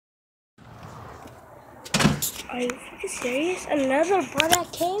Are you freaking serious? Another ball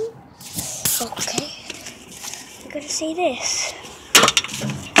that came? Okay. I gotta say this.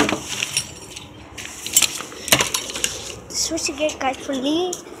 This is what you get, guys, for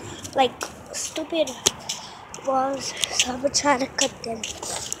me. Like, stupid balls. So I'm gonna try to cut them.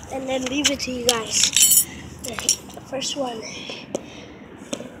 And then leave it to you guys. The first one.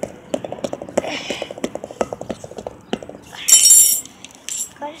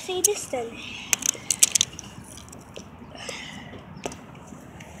 Gotta say this then.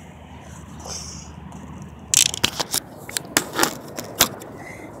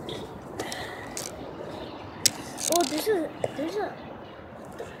 Oh, there's a.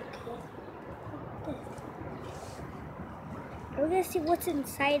 We're gonna see what's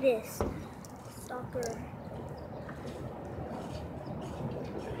inside this soccer.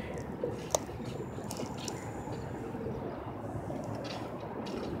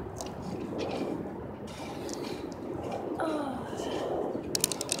 Oh,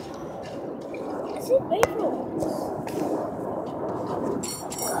 is it April?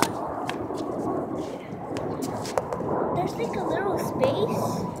 There's like a little space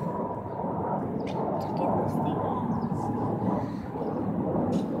to get this thing off.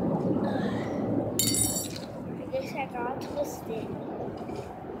 I guess I got twisted.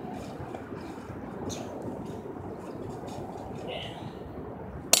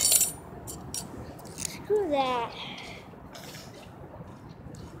 Screw that.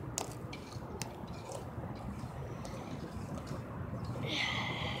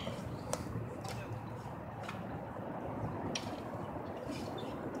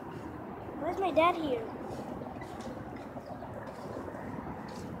 Where's my dad here?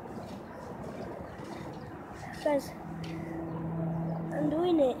 Guys, I'm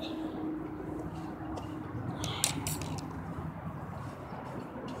doing it.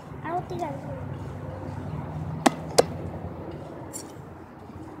 I don't think I'm doing it.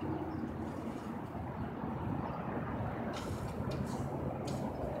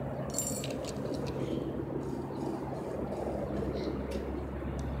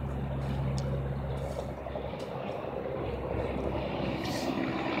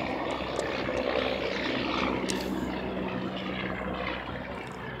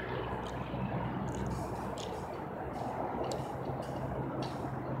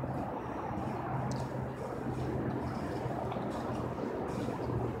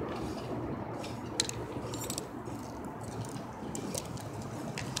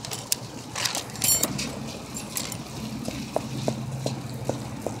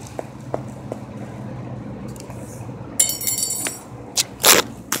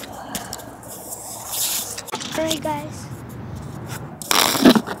 Alright guys,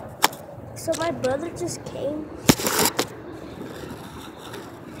 so my brother just came.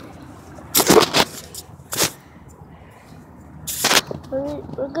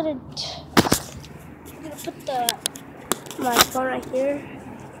 We're gonna put my phone right here.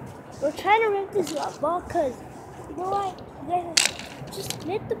 We're trying to rip this ball because, you know what, you guys, just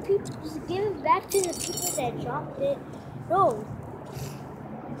let the people, just give it back to the people that dropped it. No,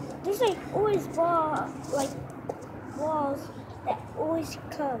 there's like always balls that always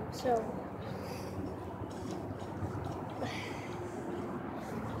come, so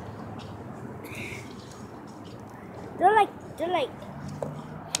they're like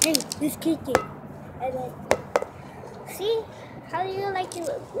hey, this kicking, and then see how do you like it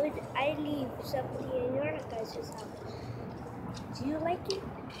when I leave something in your guys' house? Do you like it?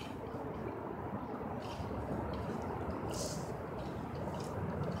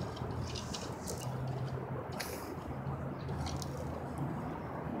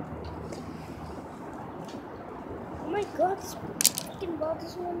 Oh my God, this freaking ball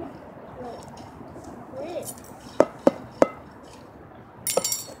doesn't want to quit.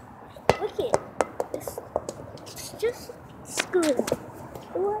 Look it. It's just screw it.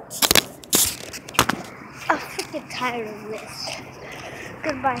 What? I'm freaking tired of this.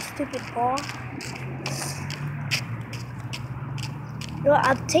 Goodbye, stupid ball. No,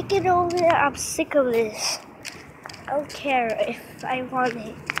 I'm taking over there. I'm sick of this. I don't care if I want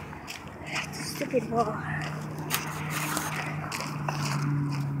it. It's a stupid ball.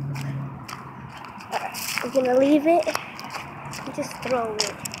 Alright, we're gonna leave it and just throw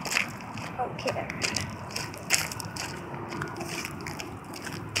it. I don't care.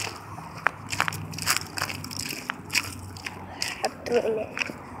 I'm throwing it.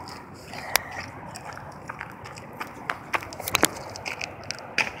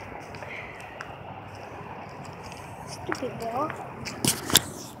 Stupid ball.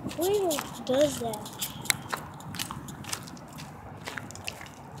 Who even does that?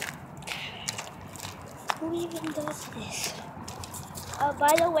 Who even does this?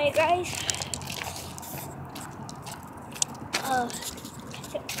 By the way, guys,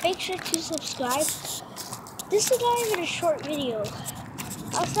 make sure to subscribe. This is not even a short video.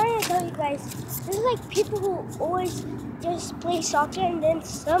 I was trying to tell you guys, there's like people who always just play soccer and then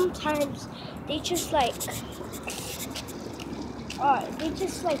sometimes they just like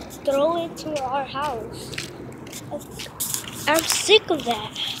throw it to our house. I'm sick of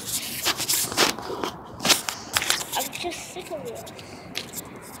that. I'm just sick of it.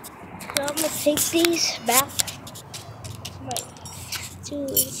 So I'm gonna take these back to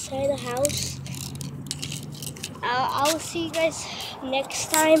inside the house. I will see you guys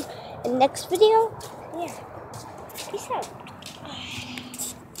next time in the next video. Yeah. Peace out.